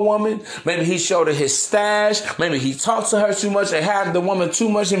stunt for a woman, maybe he showed her his stash, maybe he talked to her too much and had the woman too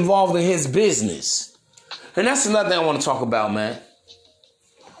much involved in his business. And that's another thing I want to talk about, man.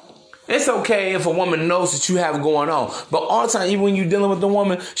 It's okay if a woman knows that you have going on. But all the time, even when you're dealing with a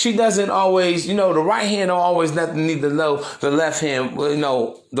woman, she doesn't always, the right hand don't always need to know the left hand.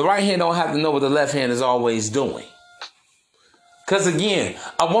 The right hand don't have to know what the left hand is always doing. Because again,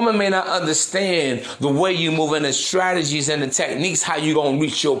 a woman may not understand the way you move and the strategies and the techniques, how you going to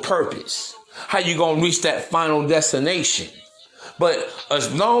reach your purpose, how you going to reach that final destination. But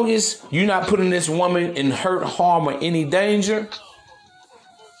as long as you're not putting this woman in hurt, harm, or any danger,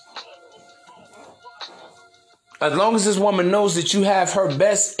 as long as this woman knows that you have her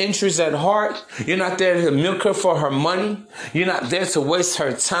best interests at heart, you're not there to milk her for her money. You're not there to waste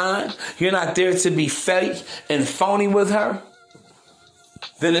her time. You're not there to be fake and phony with her.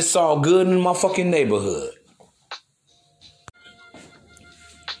 Then it's all good in my fucking neighborhood.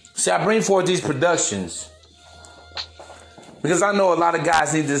 See, I bring forth these productions because I know a lot of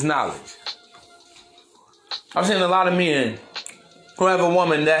guys need this knowledge. I've seen a lot of men who have a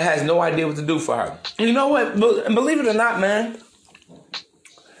woman that has no idea what to do for her. And you know what? Believe it or not, man,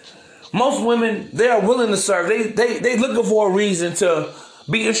 most women, they are willing to serve. They looking for a reason to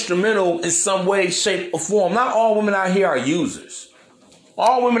be instrumental in some way, shape, or form. Not all women out here are users.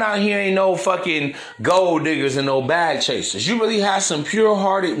 All women out here ain't no fucking gold diggers and no bag chasers. You really have some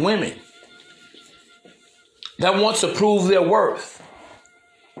pure-hearted women that want to prove their worth.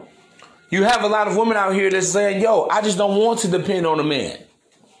 You have a lot of women out here that's saying, yo, I just don't want to depend on a man.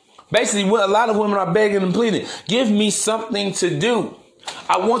 Basically, a lot of women are begging and pleading, give me something to do.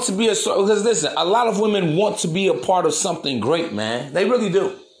 I want to be because listen, a lot of women want to be a part of something great, man. They really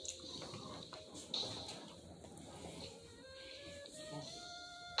do.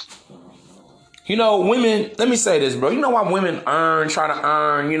 Women, let me say this, bro. You know why women try to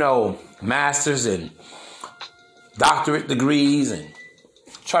earn, masters and doctorate degrees and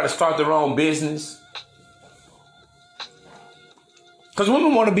try to start their own business? Because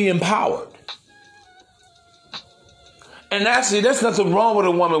women want to be empowered. And actually, there's nothing wrong with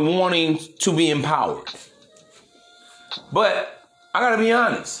a woman wanting to be empowered. But I got to be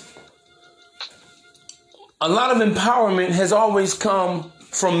honest. A lot of empowerment has always come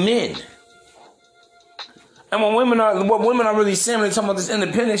from men. And what women are really saying when they talk about this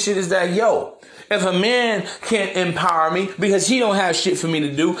independent shit is that, yo, if a man can't empower me because he don't have shit for me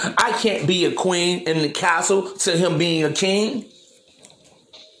to do, I can't be a queen in the castle to him being a king.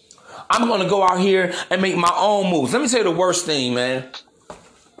 I'm going to go out here and make my own moves. Let me tell you the worst thing, man.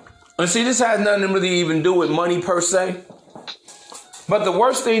 And see, this has nothing to really even do with money per se. But the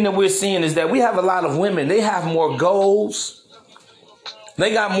worst thing that we're seeing is that we have a lot of women. They have more goals.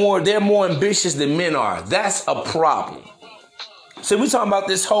 They're more ambitious than men are. That's a problem. So we're talking about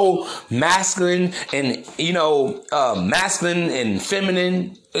this whole masculine and, masculine and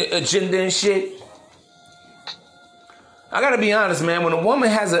feminine agenda and shit. I got to be honest, man. When a woman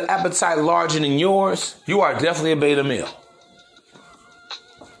has an appetite larger than yours, you are definitely a beta male.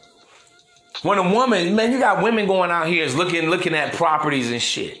 When a woman, man, you got women going out here is looking at properties and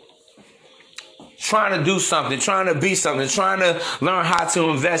shit. trying to do something, trying to be something, trying to learn how to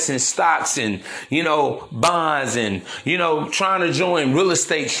invest in stocks and, bonds and, trying to join real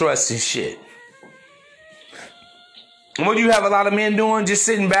estate trusts and shit. And what do you have a lot of men doing? Just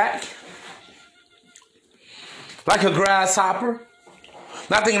sitting back like a grasshopper,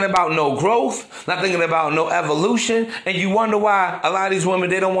 not thinking about no growth, not thinking about no evolution. And you wonder why a lot of these women,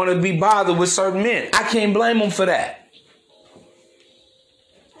 they don't want to be bothered with certain men. I can't blame them for that.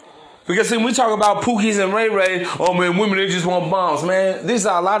 Because when we talk about Pookies and Ray Ray, oh man, women, they just want bombs, man. These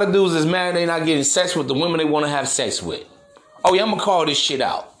are a lot of dudes that's mad they not getting sex with the women they want to have sex with. Oh yeah, I'm going to call this shit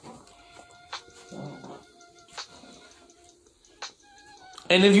out.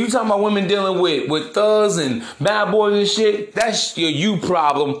 And if you talking about women dealing with thugs and bad boys and shit, that's your you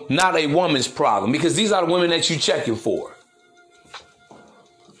problem, not a woman's problem. Because these are the women that you checking for.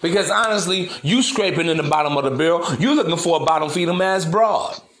 Because honestly, you scraping in the bottom of the barrel, you looking for a bottom feeding ass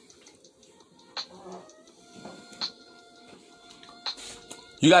broad.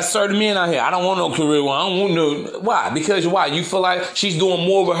 You got certain men out here. I don't want no career. I don't want no. Why? Because why? You feel like she's doing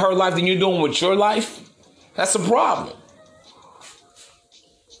more with her life than you're doing with your life? That's a problem.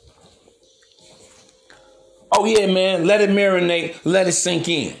 Oh yeah, man. Let it marinate. Let it sink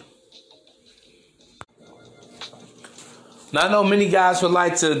in. Now I know many guys would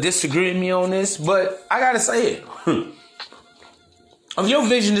like to disagree with me on this, but I gotta say it. If your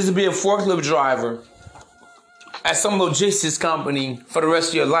vision is to be a forklift driver at some logistics company for the rest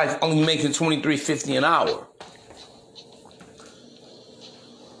of your life, only making $23.50 an hour,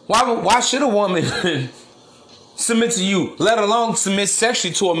 why should a woman submit to you, let alone submit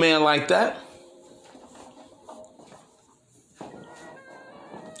sexually to a man like that?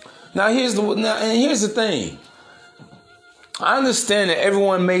 Now here's the thing. I understand that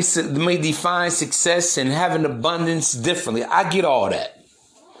everyone may define success and having abundance differently. I get all that.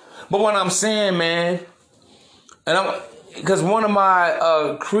 But what I'm saying, man, because one of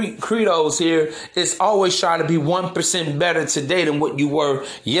my credos here is always try to be 1% better today than what you were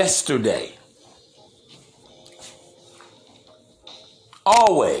yesterday.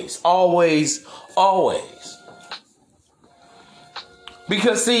 Always, always, always.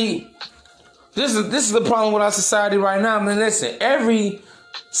 Because see, this is the problem with our society right now. I mean, listen, every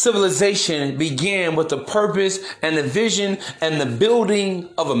civilization began with the purpose and the vision and the building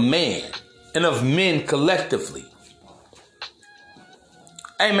of a man and of men collectively.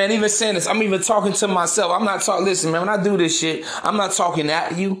 Hey man, even saying this, I'm even talking to myself. I'm not talking, listen man, when I do this shit, I'm not talking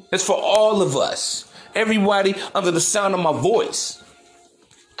at you. It's for all of us. Everybody under the sound of my voice.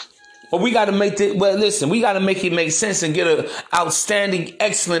 But we got to make it, we got to make it make sense and get an outstanding,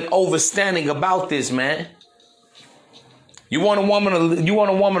 excellent overstanding about this, man. You want a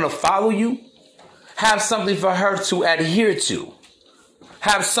woman to follow you? Have something for her to adhere to.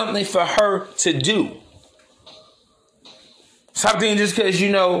 Have something for her to do. Stop thinking just because,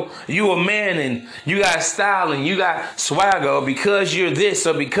 you a man and you got style and you got swagger, or because you're this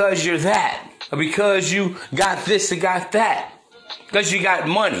or because you're that, or because you got this or got that. Because you got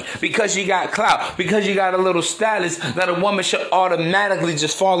money, because you got clout, because you got a little status, that a woman should automatically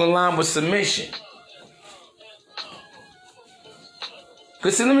just fall in line with submission.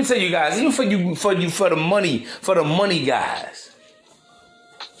 Because see, let me tell you guys, even for the money guys,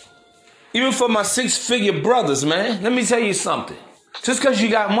 even for my 6-figure brothers, man, let me tell you something. Just because you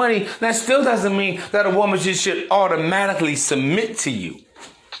got money, that still doesn't mean that a woman just should automatically submit to you.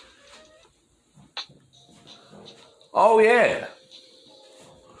 Oh yeah.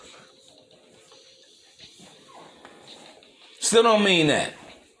 Still don't mean that.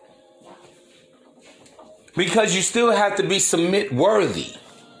 Because you still have to be submit worthy.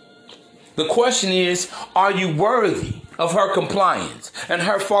 The question is, are you worthy of her compliance and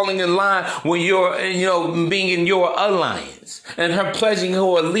her falling in line when you're, being in your alliance and her pledging her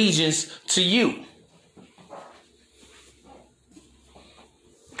allegiance to you?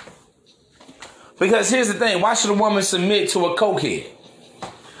 Because here's the thing, why should a woman submit to a cokehead?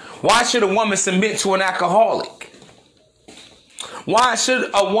 Why should a woman submit to an alcoholic? Why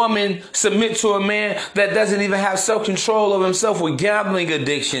should a woman submit to a man that doesn't even have self-control of himself with gambling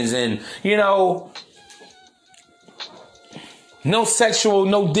addictions and, no sexual,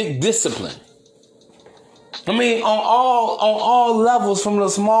 no dick discipline? I mean, on all levels, from the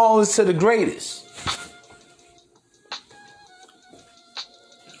smallest to the greatest.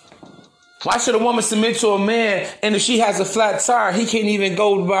 Why should a woman submit to a man, and if she has a flat tire, he can't even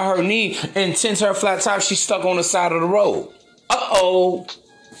go by her knee and tend to her flat tire if she's stuck on the side of the road? Uh-oh.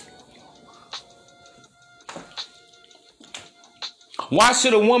 Why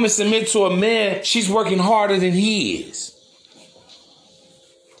should a woman submit to a man she's working harder than he is?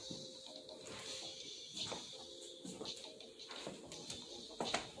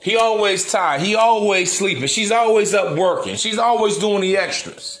 He always tired. He always sleeping. She's always up working. She's always doing the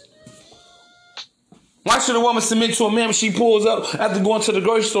extras. Why should a woman submit to a man when she pulls up after going to the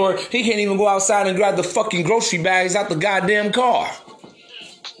grocery store? He can't even go outside and grab the fucking grocery bags out the goddamn car.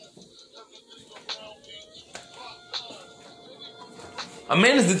 A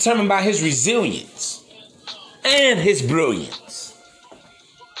man is determined by his resilience and his brilliance.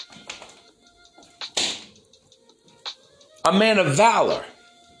 A man of valor.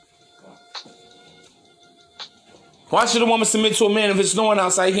 Why should a woman submit to a man if it's snowing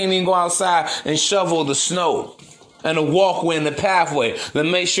outside? He can't even go outside and shovel the snow and the walkway and the pathway to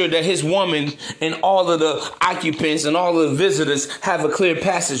make sure that his woman and all of the occupants and all of the visitors have a clear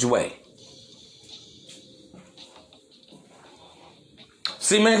passageway.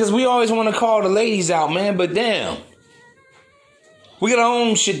 See, man, because we always want to call the ladies out, man, but damn. We got our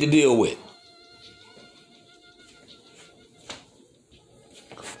own shit to deal with.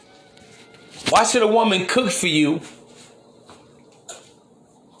 Why should a woman cook for you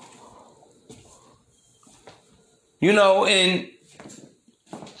and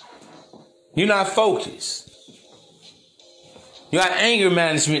you're not focused? You got anger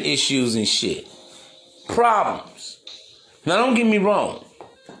management issues and shit. Problems. Now, don't get me wrong.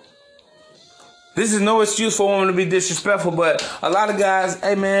 This is no excuse for a woman to be disrespectful, but a lot of guys,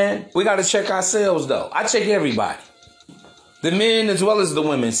 hey man, we got to check ourselves though. I check everybody. The men as well as the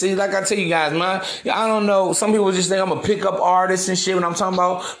women. See, like I tell you guys, man, I don't know. Some people just think I'm a pickup artist and shit when I'm talking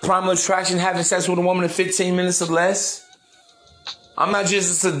about primal attraction, having sex with a woman in 15 minutes or less. I'm not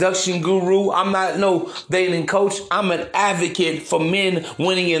just a seduction guru. I'm not no dating coach. I'm an advocate for men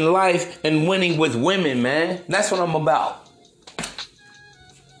winning in life and winning with women, man. That's what I'm about.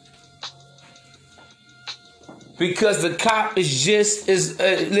 Because the cop is just as,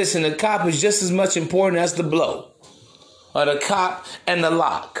 the cop is just as much important as the blow. Or the cop and the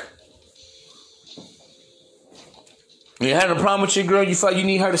lock. You had a problem with your girl, you felt you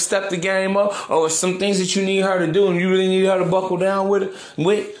need her to step the game up, or some things that you need her to do and you really need her to buckle down with,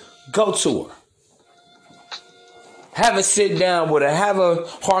 go to her. Have a sit down with her. Have a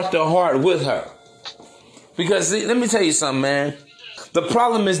heart-to-heart with her. Because let me tell you something, man. The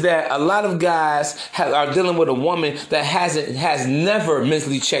problem is that a lot of guys are dealing with a woman that has never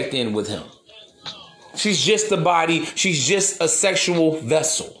mentally checked in with him. She's just a body. She's just a sexual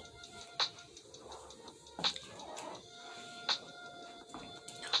vessel.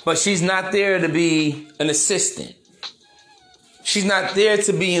 But she's not there to be an assistant. She's not there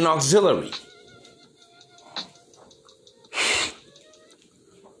to be an auxiliary.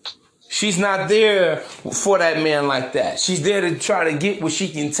 She's not there for that man like that. She's there to try to get what she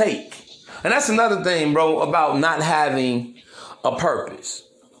can take. And that's another thing, bro, about not having a purpose.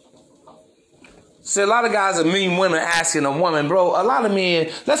 See, a lot of guys are mean women asking a woman, bro, a lot of men,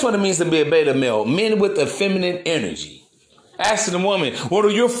 that's what it means to be a beta male. Men with a feminine energy. Asking a woman, what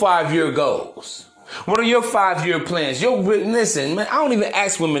are your 5-year goals? What are your 5-year plans? Listen, man, I don't even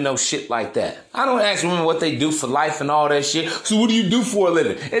ask women no shit like that. I don't ask women what they do for life and all that shit. So what do you do for a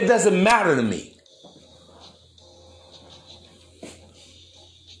living? It doesn't matter to me.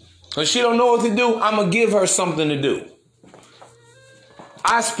 If she don't know what to do, I'm going to give her something to do.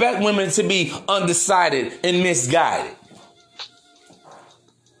 I expect women to be undecided and misguided.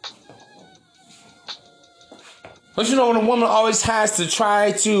 But you know, when a woman always has to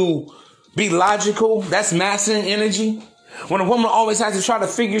try to be logical, that's masculine energy. When a woman always has to try to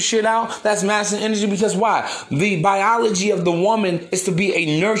figure shit out, that's masculine energy. Because why? The biology of the woman is to be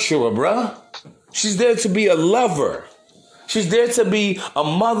a nurturer, bruh. She's there to be a lover. She's there to be a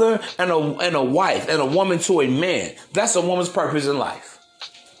mother and a wife and a woman to a man. That's a woman's purpose in life.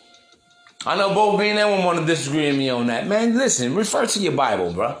 I know both me and that one want to disagree with me on that. Man, listen, refer to your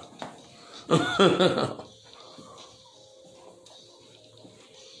Bible, bruh.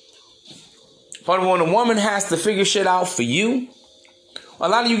 But when a woman has to figure shit out for you, a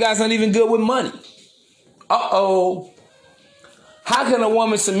lot of you guys not even good with money. Uh-oh. How can a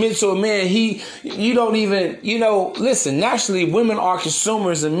woman submit to a man? You don't even, listen, naturally women are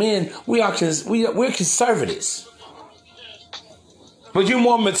consumers and men, we're conservatives. But you're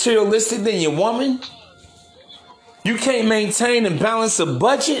more materialistic than your woman? You can't maintain and balance a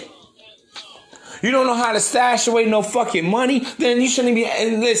budget? You don't know how to stash away no fucking money? Then you shouldn't be,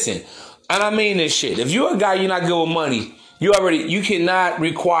 and listen, and I mean this shit. If you're a guy, you're not good with money, you cannot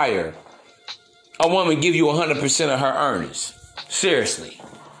require a woman give you 100% of her earnings. Seriously.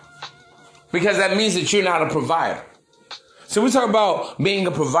 Because that means that you're not a provider. So we talk about being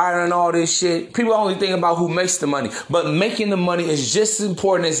a provider and all this shit. People only think about who makes the money. But making the money is just as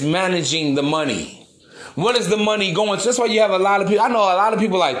important as managing the money. What is the money going to? That's why you have a lot of people. I know a lot of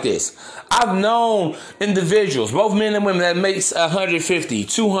people like this. I've known individuals, both men and women, that makes $150,000,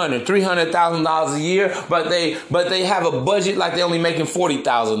 $200,000, $300,000 a year, but they have a budget like they're only making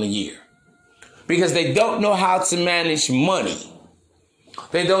 $40,000 a year because they don't know how to manage money.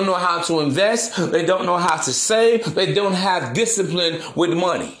 They don't know how to invest. They don't know how to save. They don't have discipline with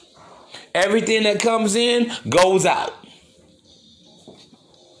money. Everything that comes in goes out.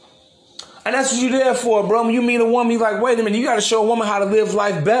 And that's what you're there for, bro. When you meet a woman, you're like, wait a minute, you got to show a woman how to live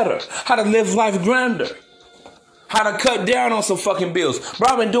life better, how to live life grander, how to cut down on some fucking bills. Bro,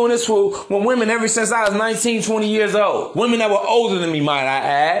 I've been doing this with women ever since I was 19, 20 years old. Women that were older than me, might I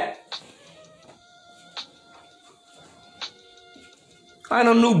add. I ain't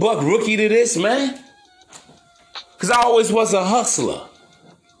no new buck rookie to this, man. Because I always was a hustler.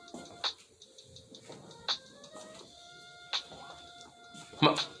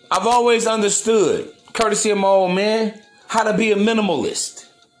 I've always understood, courtesy of my old man, how to be a minimalist.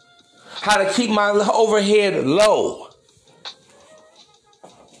 How to keep my overhead low.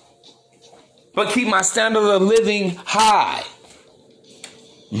 But keep my standard of living high.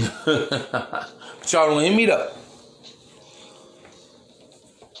 But y'all don't hear me though.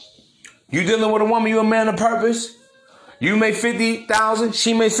 You dealing with a woman, you a man of purpose. You make $50,000,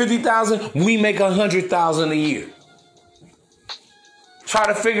 she makes $50,000, we make $100,000 a year. Try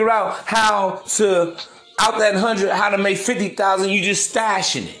to figure out how to, out that 100, how to make 50,000. You just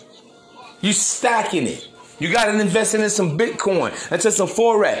stashing it. You stacking it. You got to invest in some Bitcoin, into some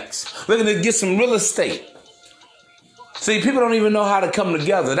Forex. Looking to get some real estate. See, people don't even know how to come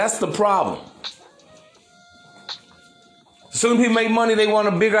together. That's the problem. Soon people make money, they want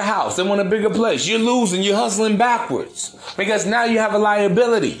a bigger house. They want a bigger place. You're losing. You're hustling backwards. Because now you have a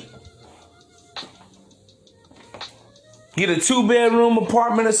liability. Get a 2-bedroom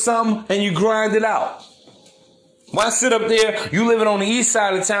apartment or something and you grind it out. Why sit up there? You living on the east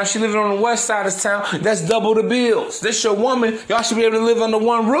side of town. She living on the west side of town. That's double the bills. This your woman. Y'all should be able to live under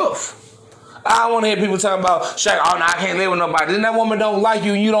one roof. I don't want to hear people talking about, Shaq, oh no, I can't live with nobody. Then that woman don't like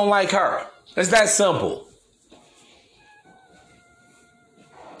you and you don't like her. It's that simple.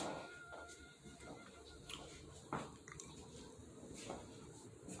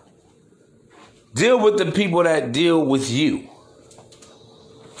 Deal with the people that deal with you.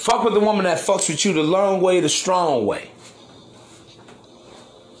 Fuck with the woman that fucks with you the long way, the strong way.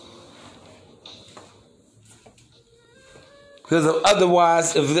 Because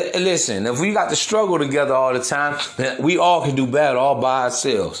otherwise, if we got to struggle together all the time, then we all can do bad all by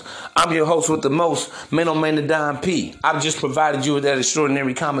ourselves. I'm your host with the most, Man on Man to Don P. I've just provided you with that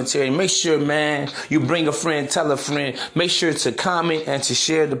extraordinary commentary. Make sure, man, you bring a friend, tell a friend. Make sure to comment and to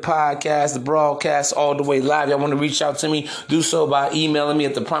share the podcast, the broadcast all the way live. Y'all want to reach out to me? Do so by emailing me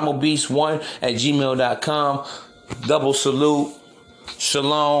at theprimalbeast1@gmail.com. Double salute.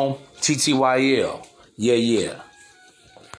 Shalom. TTYL. Yeah.